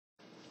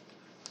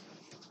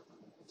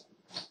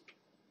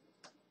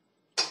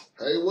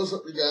Hey, what's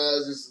up, you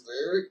guys? This is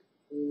Eric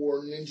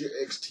or Ninja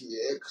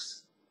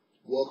XTX.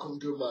 Welcome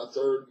to my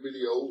third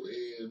video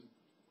in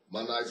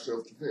my knife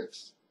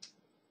self-defense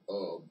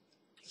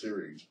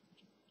series.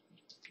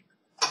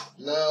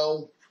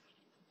 Now,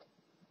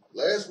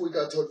 last week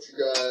I taught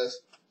you guys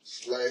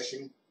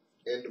slashing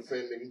and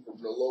defending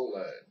from the low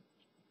line.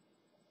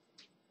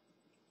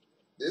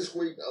 This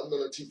week I'm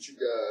going to teach you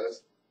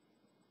guys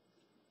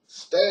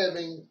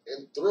stabbing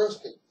and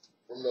thrusting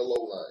from the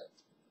low line.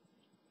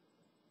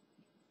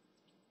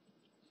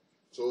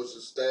 So it's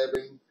a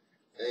stabbing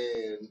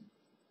and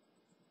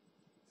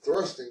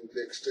thrusting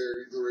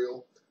dexterity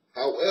drill.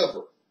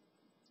 However,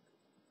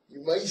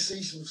 you may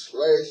see some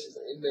slashes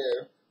in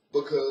there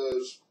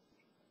because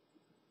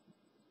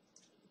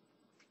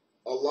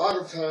a lot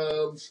of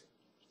times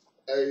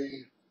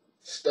a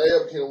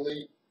stab can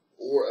lead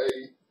or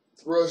a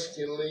thrust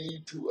can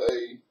lead to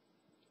a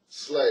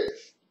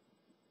slash,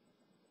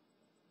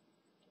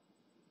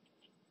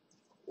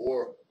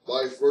 or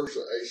vice versa,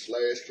 a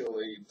slash can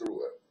lead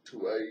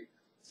to a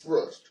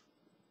thrust.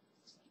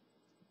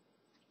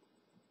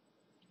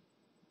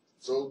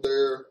 So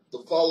they're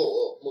the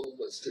follow-up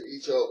movements to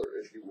each other,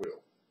 if you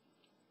will.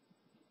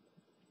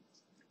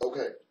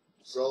 Okay,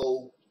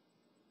 so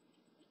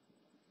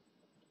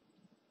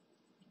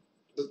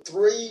the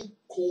three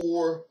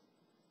core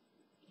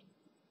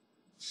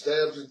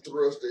stabs and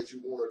thrusts that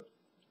you want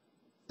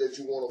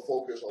to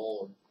focus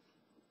on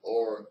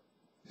are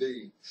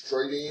the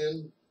straight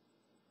in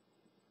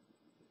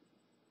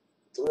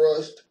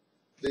thrust,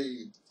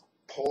 the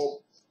palm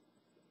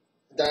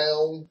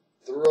down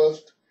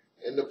thrust,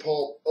 and the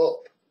palm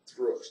up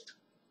thrust.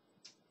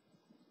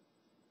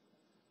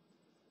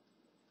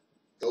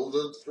 Those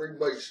are the three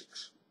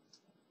basics.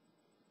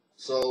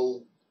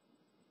 So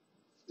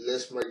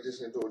let's make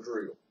this into a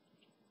drill.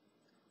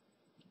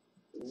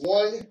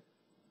 1,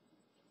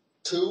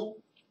 2,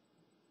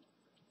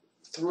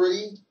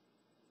 3,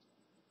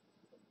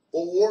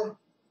 4,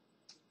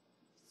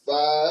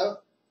 5,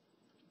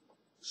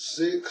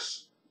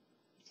 6,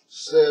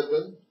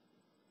 7,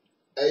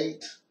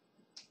 8,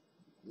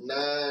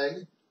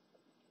 9,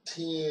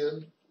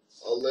 10,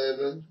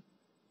 11,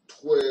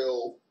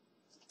 12,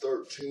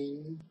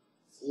 13,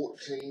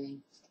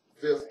 14,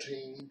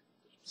 15,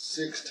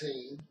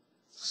 16,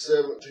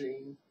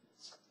 17,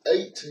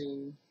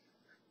 18,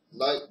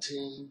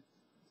 19,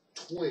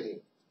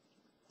 20,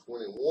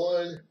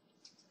 21,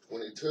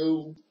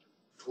 22,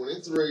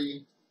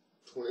 23,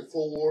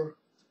 24,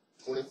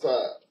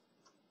 25.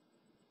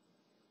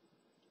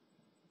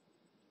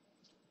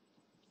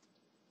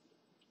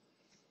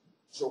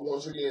 So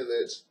once again,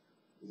 that's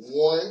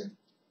 1,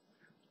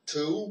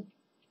 2,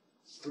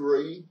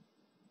 3,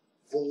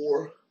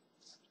 4,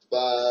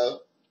 5,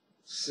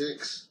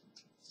 6,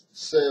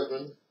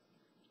 7,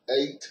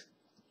 8,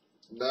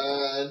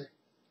 9,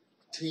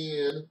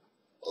 10,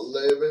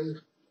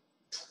 11,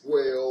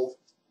 12,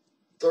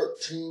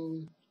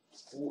 13,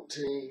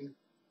 14,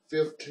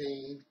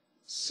 15,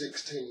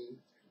 16,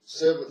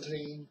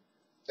 17,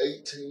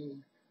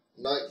 18,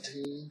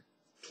 19,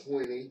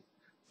 20,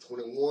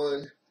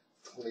 21,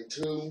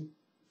 22,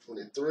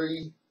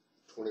 23,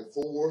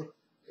 24,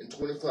 and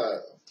 25.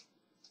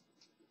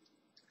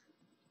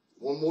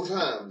 One more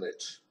time,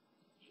 that's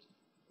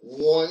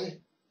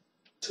 1,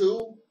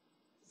 2,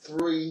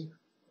 3,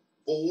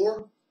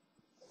 4,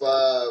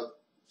 5,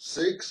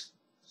 6,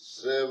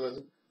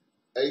 7,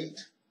 8,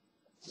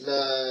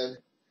 9,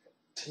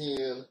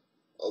 10,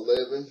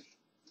 11,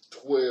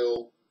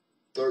 12,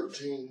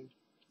 13,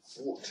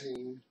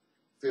 14,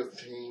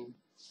 15,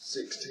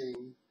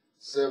 16,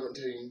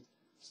 17,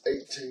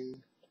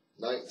 18,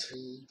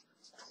 19,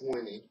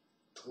 20,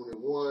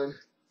 21,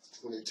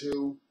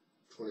 22,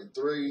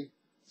 23,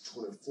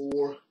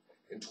 24,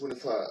 and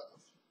 25.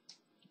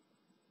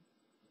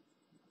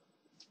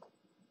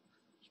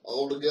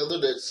 Altogether,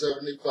 that's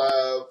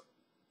 75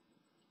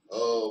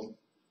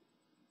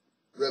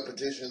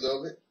 repetitions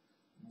of it,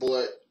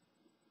 but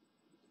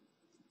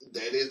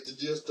that is the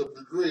gist of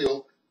the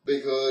drill,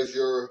 because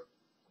you're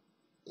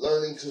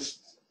learning to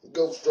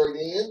go straight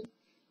in,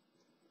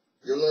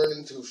 you're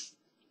learning to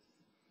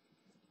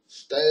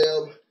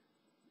stab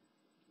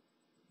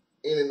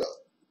in an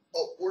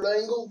upward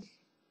angle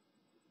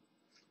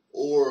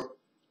or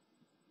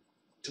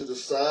to the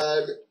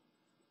side,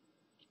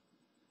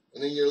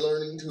 and then you're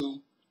learning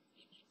to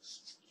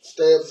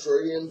stab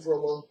straight in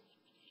from an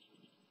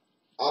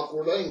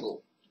awkward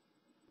angle.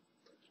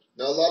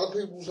 Now, a lot of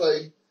people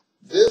say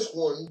this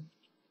one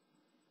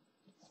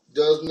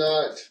does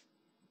not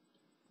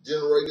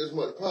generate as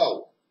much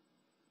power.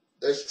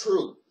 That's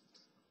true.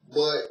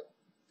 But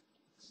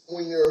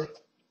when you're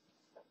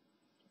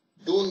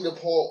doing the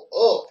palm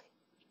up,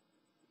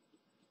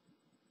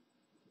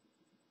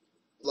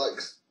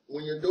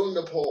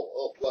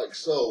 like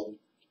so,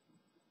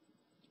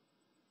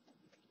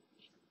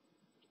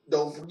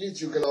 don't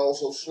forget you can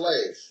also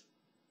slash.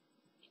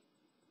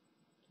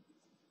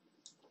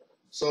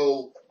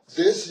 So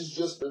this is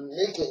just a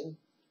nicking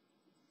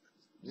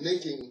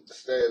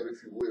stab,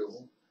 if you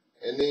will,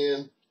 and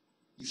then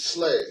you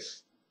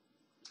slash,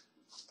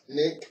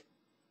 nick,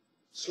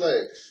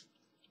 slash.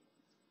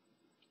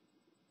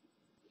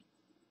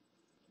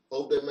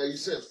 Hope that made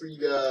sense for you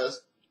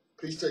guys.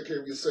 Please take care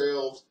of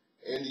yourselves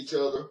and each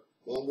other.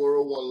 One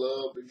world, one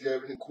love. If you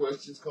have any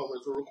questions,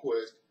 comments, or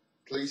requests,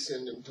 please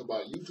send them to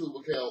my YouTube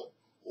account.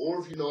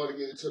 Or if you know how to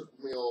get in touch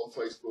with me on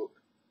Facebook,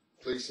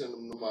 please send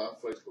them to my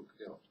Facebook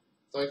account.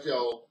 Thank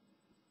y'all.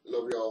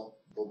 Love y'all.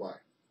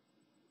 Bye-bye.